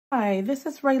Hi, this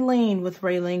is Ralene with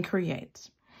RaleneCreates.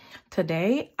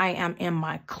 Today, I am in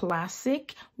my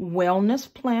classic wellness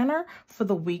planner for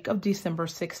the week of December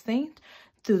 16th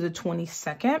through the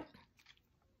 22nd.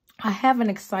 I have an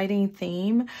exciting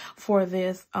theme for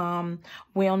this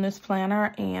wellness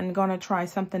planner and going to try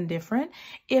something different.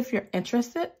 If you're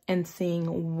interested in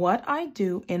seeing what I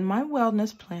do in my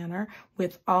wellness planner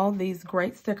with all these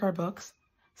great sticker books,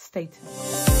 stay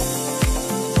tuned.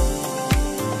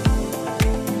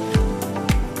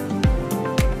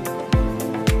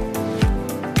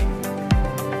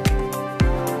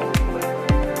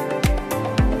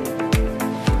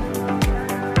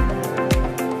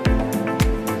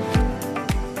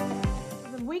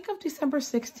 December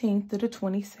 16th to the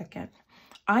 22nd,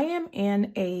 I am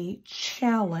in a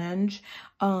challenge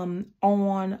on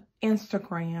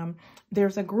Instagram.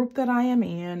 There's a group that I am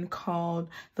in called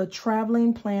the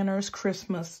Traveling Planners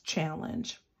Christmas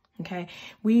Challenge. Okay,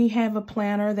 we have a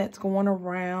planner that's going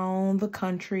around the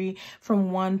country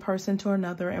from one person to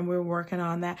another, and we're working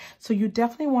on that. So you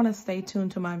definitely want to stay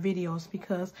tuned to my videos,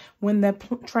 because when the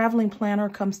traveling planner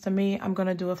comes to me, I'm going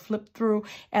to do a flip through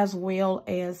as well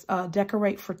as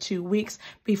decorate for 2 weeks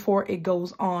before it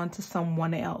goes on to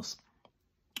someone else.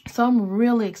 So I'm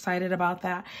really excited about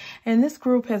that. And this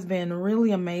group has been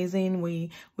really amazing. We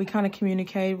kind of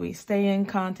communicate, we stay in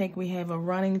contact, we have a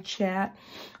running chat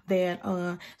that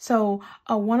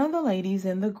one of the ladies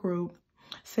in the group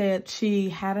said she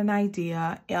had an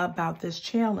idea about this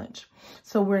challenge.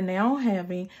 So we're now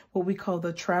having what we call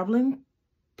the Traveling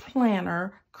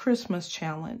Planner Christmas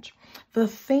Challenge. The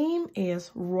theme is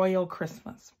Royal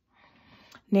Christmas.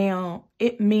 Now,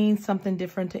 it means something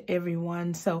different to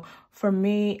everyone. So for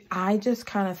me, I just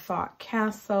kind of thought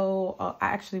castle. I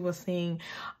actually was seeing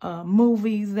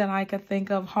movies that I could think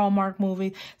of, Hallmark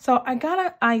movies. So I got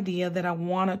an idea that I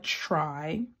want to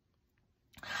try.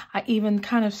 I even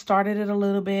kind of started it a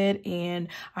little bit, and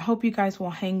I hope you guys will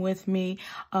hang with me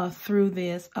through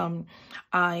this.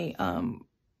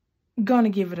 Gonna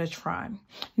give it a try.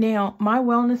 Now, my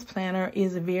wellness planner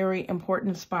is a very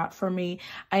important spot for me,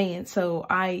 and so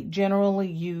I generally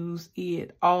use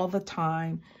it all the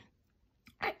time,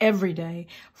 every day,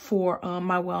 for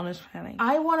my wellness planning.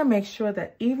 I want to make sure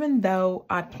that even though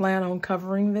I plan on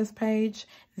covering this page,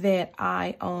 that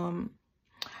I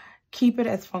keep it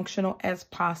as functional as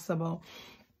possible.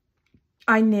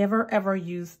 I never ever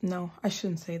use, no, I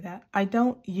shouldn't say that. I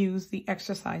don't use the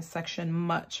exercise section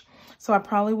much. So I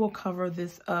probably will cover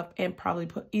this up and probably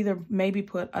maybe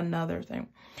put another thing.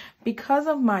 Because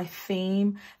of my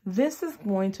theme, this is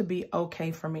going to be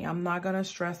okay for me. I'm not going to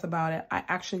stress about it. I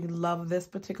actually love this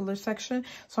particular section,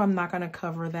 so I'm not going to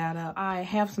cover that up. I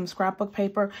have some scrapbook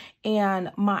paper,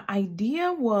 and my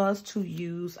idea was to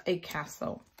use a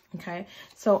castle. Okay,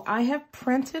 so I have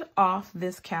printed off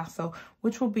this castle,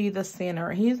 which will be the center.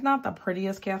 He's not the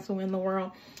prettiest castle in the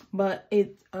world, but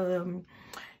it,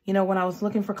 you know, when I was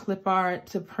looking for clip art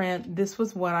to print, this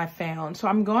was what I found. So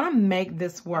I'm going to make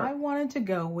this work. I wanted to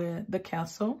go with the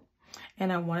castle,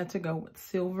 and I wanted to go with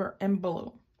silver and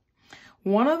blue.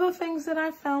 One of the things that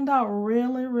I found out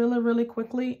really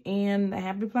quickly in the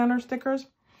Happy Planner stickers,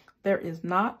 there is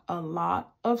not a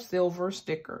lot of silver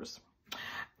stickers.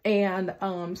 And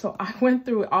so I went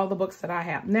through all the books that I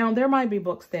have. Now, there might be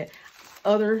books that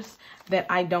others that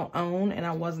I don't own, and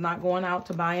I was not going out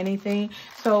to buy anything.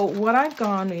 So what I've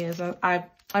gone is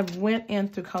I've went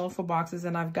into colorful boxes,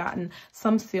 and I've gotten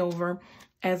some silver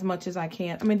as much as I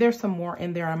can. I mean, there's some more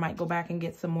in there. I might go back and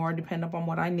get some more depending upon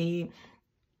what I need.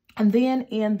 And then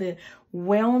in the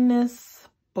wellness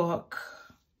book,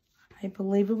 I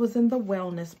believe it was in the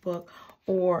wellness book,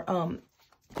 or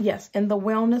yes, in the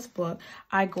wellness book,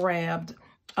 I grabbed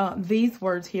these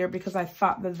words here because I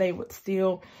thought that they would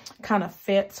still kind of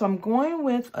fit. So I'm going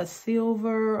with a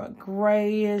silver, a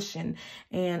grayish, and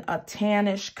a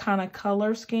tannish kind of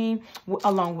color scheme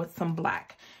along with some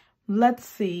black. Let's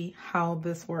see how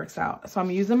this works out. So I'm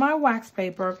using my wax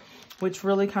paper, which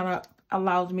really kind of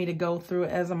allows me to go through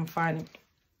as I'm finding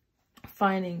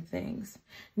things.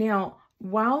 Now,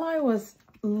 while I was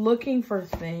looking for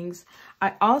things,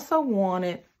 I also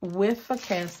wanted, with the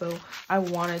castle, I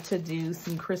wanted to do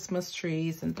some Christmas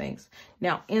trees and things.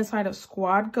 Now, inside of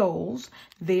Squad Goals,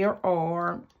 there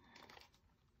are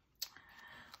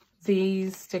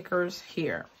these stickers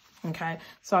here. Okay,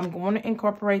 so I'm going to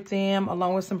incorporate them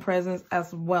along with some presents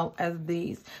as well as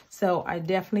these. So I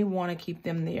definitely want to keep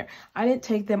them there. I didn't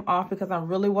take them off because I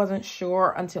really wasn't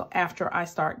sure until after I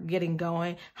start getting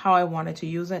going how I wanted to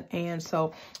use it. And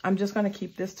so I'm just going to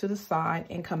keep this to the side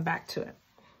and come back to it.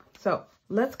 So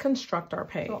let's construct our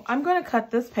page. So I'm going to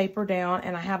cut this paper down,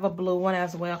 and I have a blue one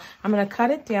as well. I'm going to cut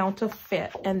it down to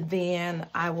fit, and then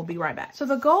I will be right back. So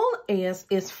the goal is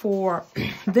for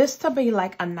this to be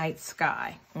like a night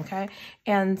sky, okay?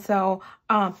 And so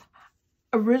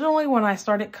originally when I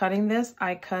started cutting this,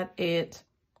 I cut it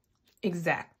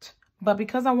exact. But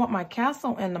because I want my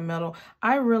castle in the middle,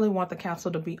 I really want the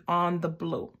castle to be on the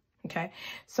blue. Okay,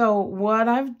 so what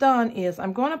I've done is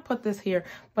I'm going to put this here,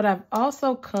 but I've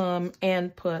also come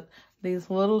and put these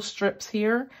little strips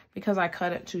here because I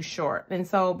cut it too short. And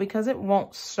so because it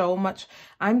won't so much,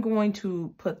 I'm going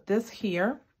to put this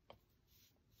here,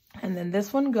 and then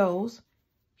this one goes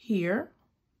here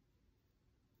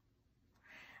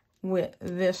with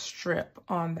this strip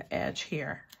on the edge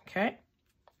here. Okay.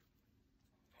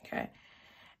 Okay.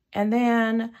 And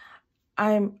then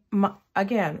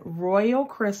again, Royal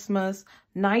Christmas,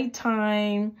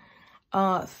 nighttime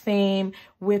theme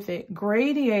with it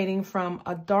gradiating from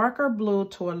a darker blue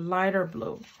to a lighter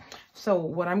blue. So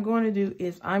what I'm going to do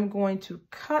is I'm going to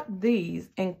cut these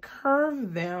and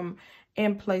curve them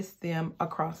and place them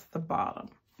across the bottom.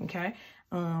 Okay.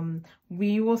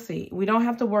 We will see. We don't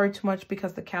have to worry too much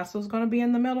because the castle is going to be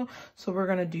in the middle. So we're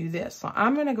going to do this. So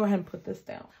I'm going to go ahead and put this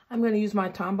down. I'm going to use my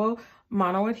Tombow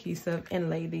mono adhesive and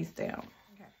lay these down.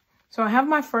 Okay. So I have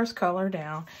my first color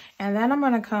down, and then I'm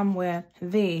going to come with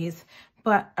these.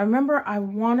 But remember, I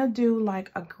want to do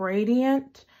like a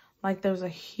gradient, like there's a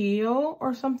heel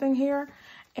or something here.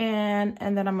 And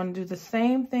then I'm going to do the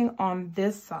same thing on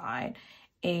this side.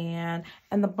 And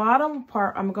the bottom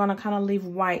part, I'm going to kind of leave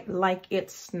white like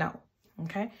it's snow.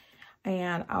 Okay.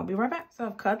 And I'll be right back. So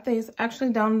I've cut these.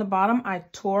 Actually, down the bottom, I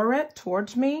tore it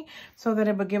towards me so that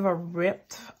it would give a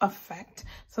ripped effect.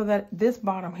 So that this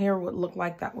bottom here would look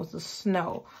like that was the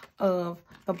snow of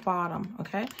the bottom.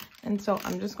 Okay. And so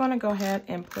I'm just going to go ahead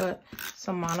and put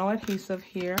some mono adhesive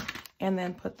here and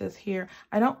then put this here.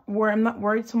 I'm not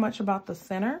worried so much about the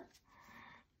center.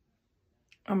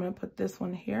 I'm going to put this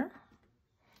one here.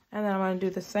 And then I'm going to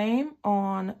do the same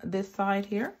on this side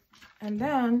here. And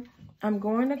then I'm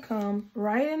going to come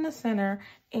right in the center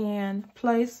and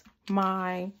place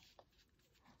my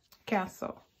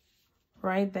castle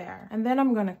right there. And then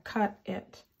I'm going to cut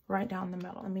it right down the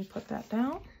middle. Let me put that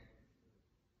down.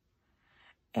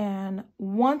 And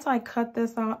once I cut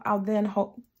this out, I'll then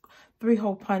hole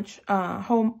punch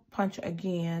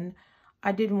again.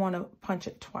 I didn't want to punch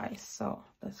it twice. So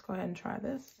let's go ahead and try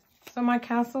this. So my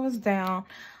castle is down.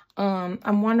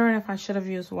 I'm wondering if I should have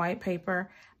used white paper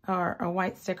or a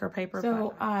white sticker paper.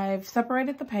 So I've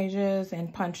separated the pages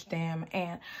and punched them.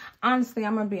 And honestly,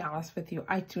 I'm going to be honest with you.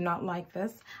 I do not like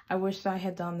this. I wish I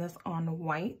had done this on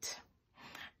white.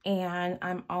 And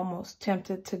I'm almost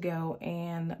tempted to go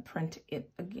and print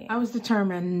it again. I was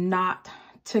determined not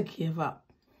to give up.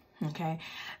 Okay.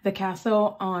 The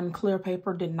castle on clear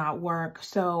paper did not work.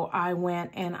 So I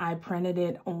went and I printed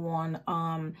it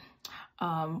on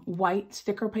white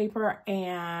sticker paper,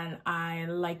 and I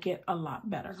like it a lot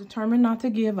better. I was determined not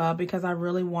to give up because I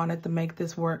really wanted to make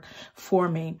this work for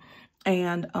me.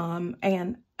 And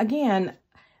again,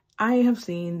 I have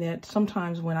seen that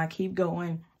sometimes when I keep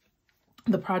going,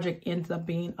 the project ends up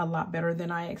being a lot better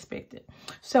than I expected.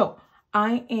 So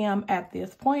I am at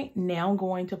this point now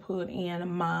going to put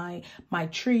in my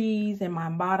trees and my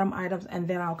bottom items, and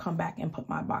then I'll come back and put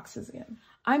my boxes in.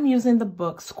 I'm using the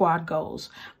book Squad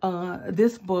Goals.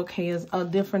 This book has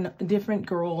different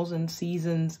girls and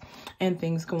seasons and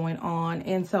things going on.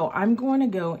 And so I'm going to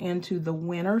go into the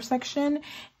winter section,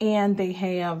 and they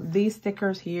have these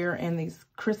stickers here and these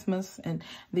Christmas and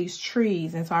these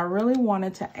trees. And so I really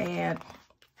wanted to add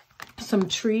some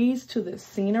trees to the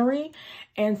scenery.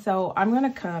 And so I'm going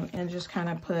to come and just kind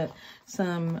of put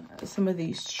some of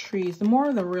these trees, the more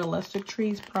of the realistic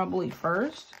trees probably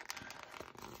first.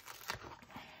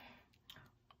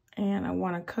 And I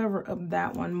want to cover up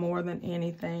that one more than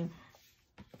anything.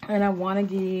 And I want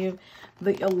to give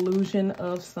the illusion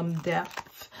of some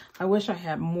depth. I wish I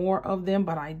had more of them,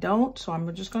 but I don't. So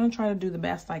I'm just going to try to do the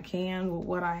best I can with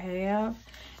what I have.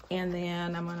 And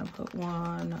then I'm going to put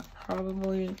one,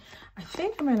 probably, I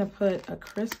think I'm going to put a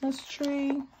Christmas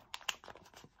tree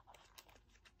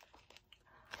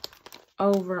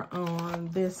over on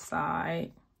this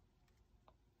side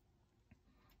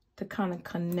to kind of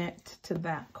connect to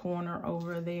that corner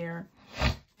over there.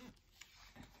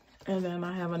 And then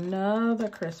I have another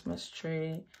Christmas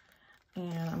tree,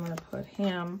 and I'm going to put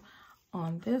him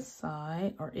on this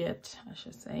side, or it, I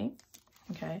should say.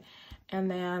 Okay. And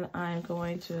then I'm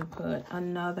going to put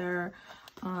another,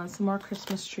 some more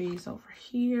Christmas trees over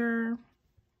here.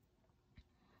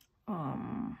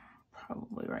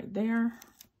 Probably right there.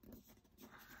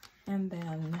 And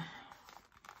then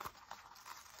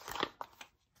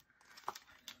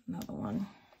another one.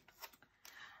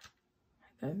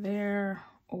 Either there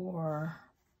or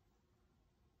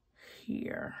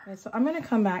here. Okay, so I'm going to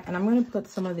come back and I'm going to put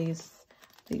some of these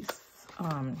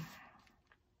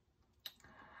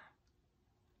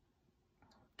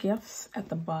gifts at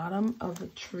the bottom of the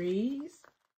trees.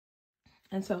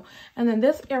 And then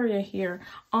this area here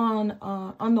on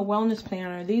the wellness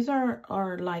planner, these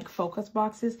are like focus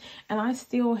boxes, and I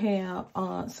still have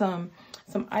some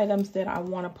items that I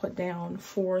want to put down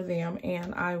for them,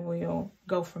 and I will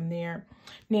go from there.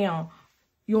 Now,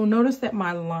 you'll notice that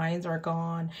my lines are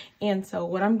gone, and so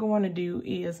what I'm going to do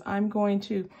is I'm going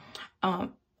to I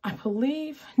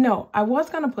was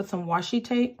going to put some washi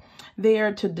tape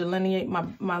there to delineate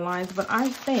my lines, but I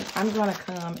think I'm going to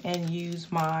come and use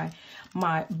my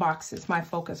boxes, my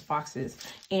focus boxes.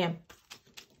 And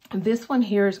this one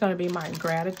here is going to be my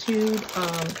gratitude.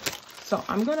 So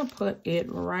I'm going to put it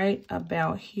right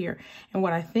about here. And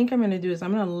what I think I'm going to do is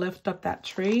I'm going to lift up that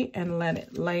tree and let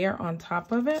it layer on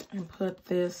top of it and put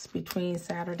this between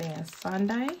Saturday and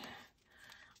Sunday.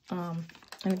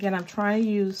 And again, I'm trying to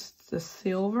use the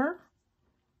silver.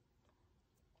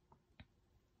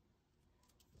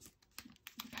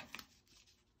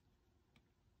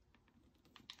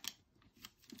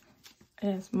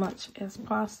 As much as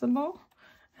possible.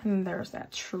 And there's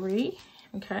that tree.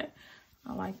 Okay,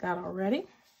 I like that already.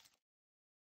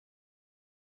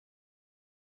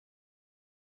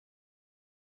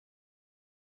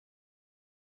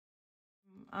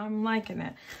 I'm liking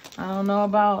it. I don't know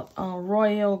about a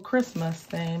royal Christmas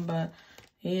thing, but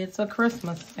it's a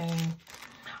Christmas thing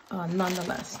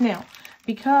nonetheless. Now,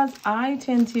 because I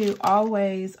tend to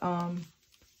always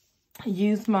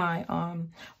use my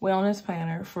wellness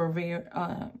planner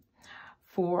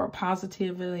for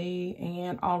positivity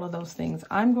and all of those things,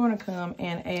 I'm going to come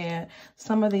and add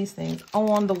some of these things.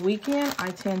 On the weekend,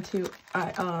 I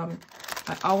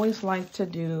always like to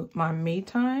do my me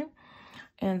time.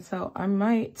 And so I'm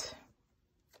gonna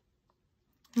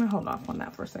hold off on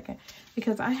that for a second,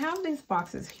 because I have these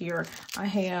boxes here. I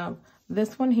have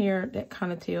this one here that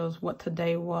kind of tells what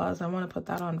today was. I want to put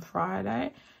that on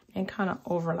Friday and kind of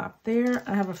overlap there.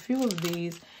 I have a few of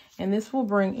these, and this will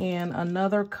bring in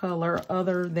another color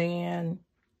other than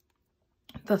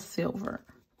the silver.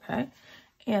 Okay,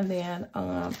 and then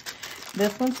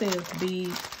this one says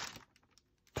be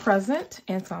present,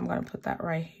 and so I'm going to put that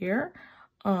right here.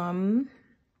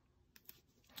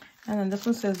 And then this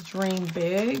one says dream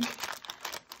big.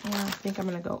 And I think I'm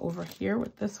going to go over here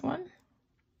with this one.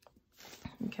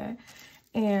 Okay.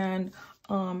 And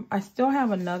I still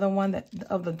have another one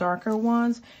of the darker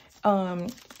ones.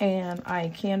 And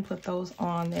I can put those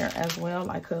on there as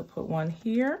well. I could put one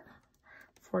here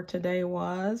for today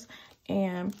was.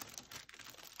 And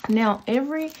now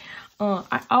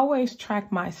I always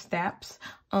track my steps.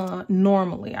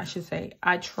 Normally, I should say,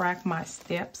 I track my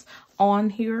steps on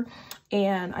here,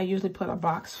 and I usually put a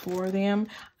box for them.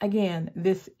 Again,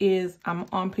 I'm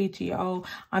on PTO.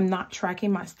 I'm not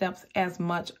tracking my steps as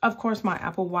much. Of course, my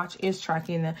Apple Watch is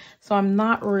tracking them, so I'm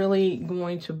not really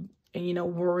going to,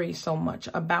 worry so much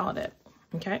about it.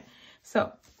 Okay,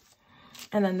 so,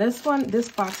 and then this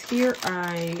box here,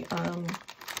 I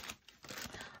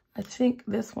think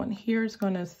this one here is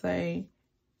going to say,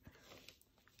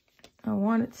 I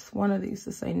want one of these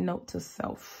to say note to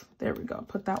self. There we go.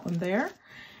 Put that one there.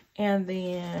 And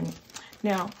then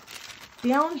now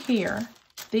down here,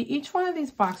 each one of these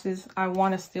boxes, I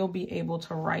want to still be able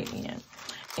to write in.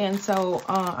 And so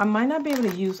I might not be able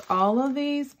to use all of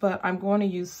these, but I'm going to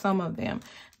use some of them.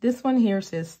 This one here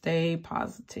says stay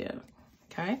positive.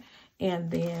 Okay. And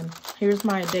then here's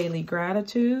my daily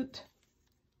gratitude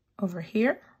over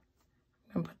here.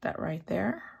 I'm going to put that right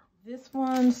there. This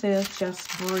one says just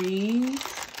breathe.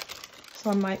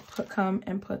 So I might come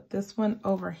and put this one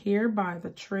over here by the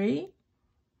tree.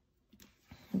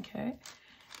 Okay.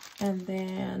 And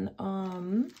then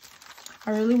I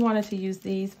really wanted to use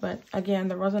these, but again,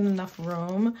 there wasn't enough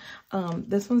room.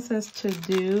 This one says to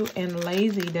do and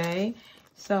lazy day.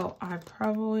 So I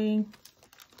probably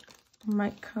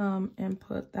might come and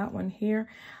put that one here.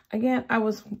 Again, I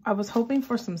was hoping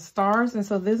for some stars, and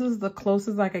so this is the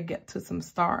closest I could get to some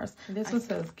stars. This one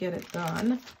says get it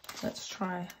done. Let's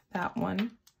try that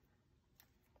one.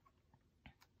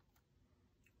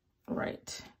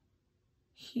 Right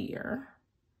here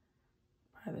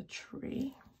by the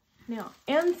tree. Now,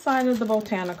 inside of the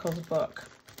botanicals book,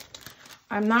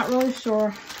 I'm not really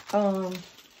sure.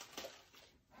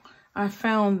 I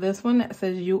found this one that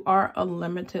says you are a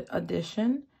limited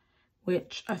edition,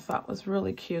 which I thought was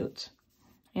really cute.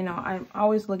 I'm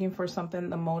always looking for something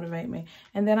to motivate me.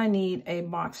 And then I need a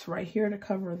box right here to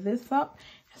cover this up.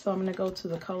 So I'm going to go to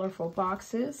the colorful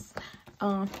boxes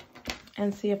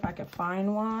and see if I can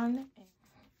find one.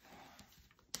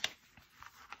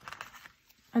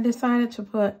 I decided to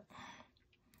put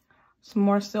some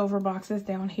more silver boxes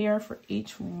down here for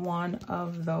each one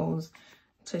of those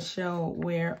to show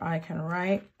where I can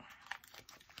write.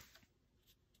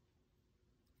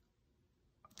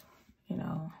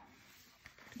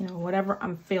 You know, whatever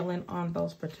I'm feeling on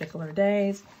those particular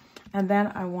days. And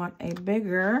then I want a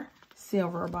bigger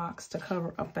silver box to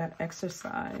cover up that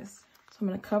exercise. So I'm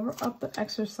going to cover up the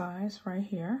exercise right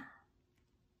here.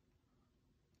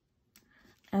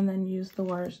 And then use the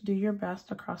words, do your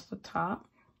best, across the top.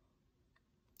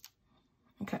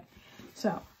 Okay,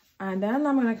 so, and then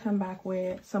I'm going to come back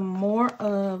with some more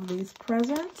of these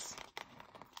presents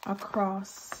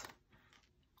across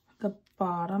the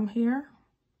bottom here.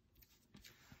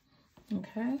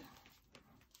 Okay,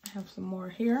 I have some more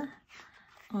here.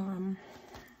 And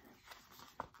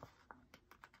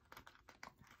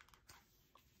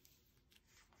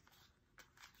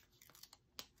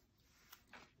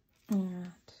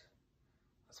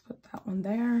let's put that one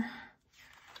there.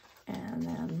 And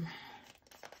then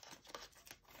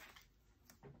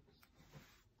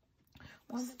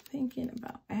I was thinking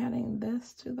about adding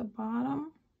this to the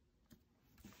bottom.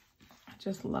 I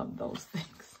just love those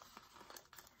things.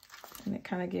 And it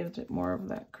kind of gives it more of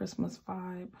that Christmas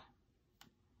vibe.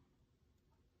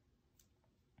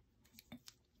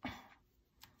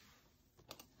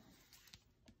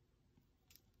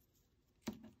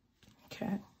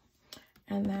 Okay.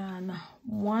 And then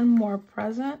one more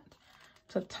present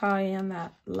to tie in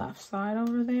that left side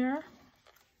over there.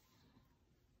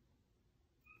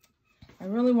 I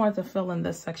really wanted to fill in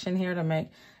this section here to make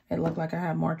it look like I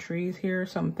have more trees here.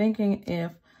 So I'm thinking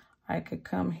if I could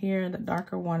come here, the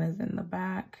darker one is in the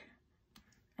back,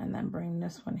 and then bring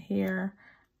this one here,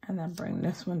 and then bring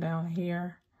this one down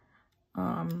here,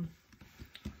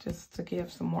 just to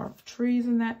give some more trees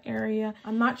in that area.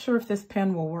 I'm not sure if this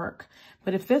pen will work,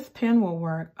 but if this pen will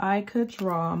work, I could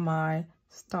draw my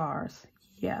stars.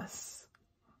 Yes.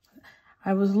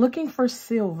 I was looking for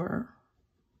silver,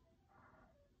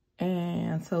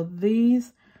 and so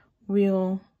these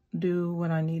will do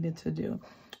what I needed to do.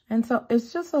 And so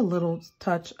it's just a little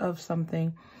touch of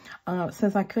something,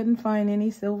 since I couldn't find any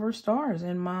silver stars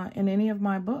in any of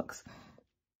my books.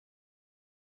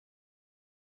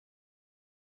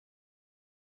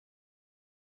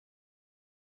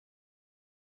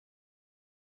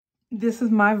 This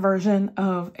is my version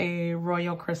of a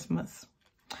royal Christmas.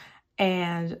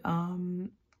 And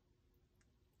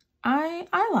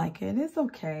I like it. It's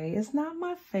okay. It's not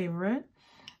my favorite.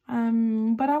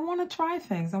 But I want to try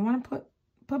things. I want to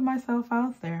put myself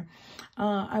out there.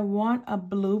 I want a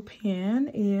blue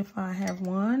pen if I have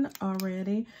one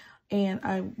already.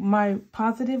 And my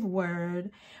positive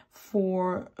word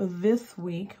for this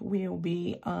week will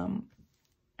be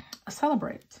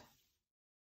celebrate.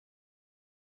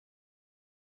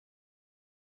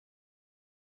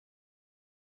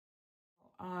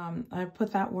 I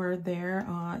put that word there.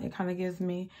 It kind of gives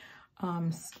me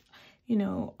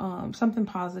something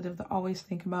positive to always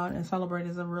think about, and celebrate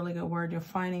is a really good word. You're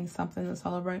finding something to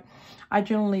celebrate. I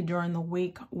generally during the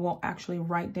week will actually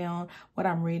write down what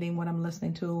I'm reading, what I'm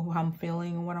listening to, how I'm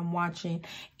feeling, what I'm watching,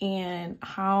 and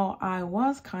how I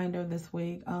was kind of this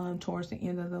week towards the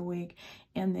end of the week.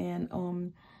 And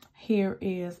then here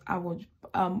is, I will,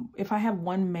 if I have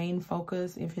one main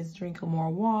focus, if it's drink more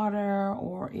water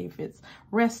or if it's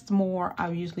rest more,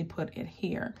 I usually put it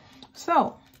here.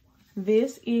 So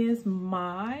this is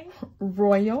my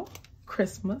royal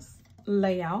Christmas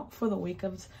layout for the week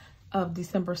of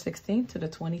December 16th to the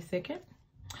 22nd.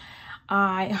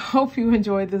 I hope you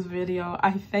enjoyed this video.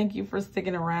 I thank you for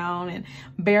sticking around and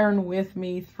bearing with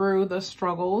me through the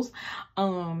struggles.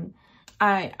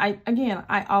 Again,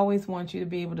 I always want you to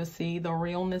be able to see the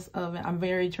realness of it. I'm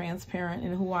very transparent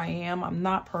in who I am. I'm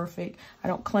not perfect. I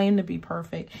don't claim to be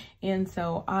perfect. And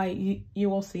so you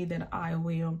will see that I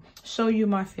will show you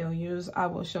my failures. I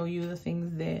will show you the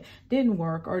things that didn't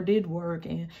work or did work,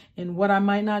 and what I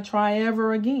might not try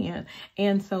ever again.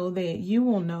 And so that you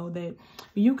will know that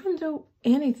you can do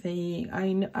anything.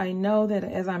 I know that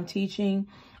as I'm teaching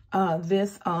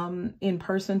this in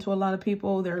person to a lot of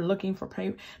people, they're looking for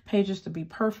pages to be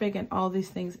perfect and all these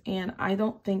things, and I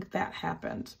don't think that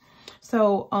happened.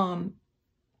 So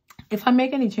if I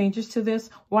make any changes to this,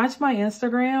 watch my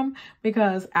Instagram,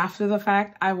 because after the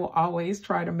fact I will always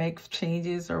try to make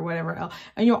changes or whatever else,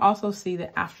 and you'll also see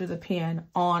that after the pen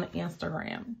on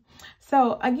Instagram.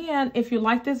 So again, if you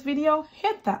like this video,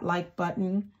 hit that like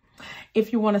button.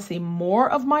 If you want to see more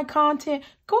of my content,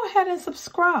 go ahead and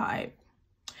subscribe.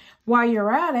 While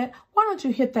you're at it, why don't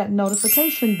you hit that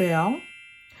notification bell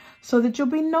so that you'll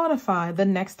be notified the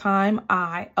next time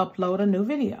I upload a new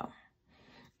video.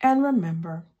 And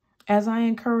remember, as I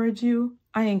encourage you,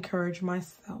 I encourage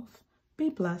myself. Be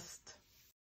blessed.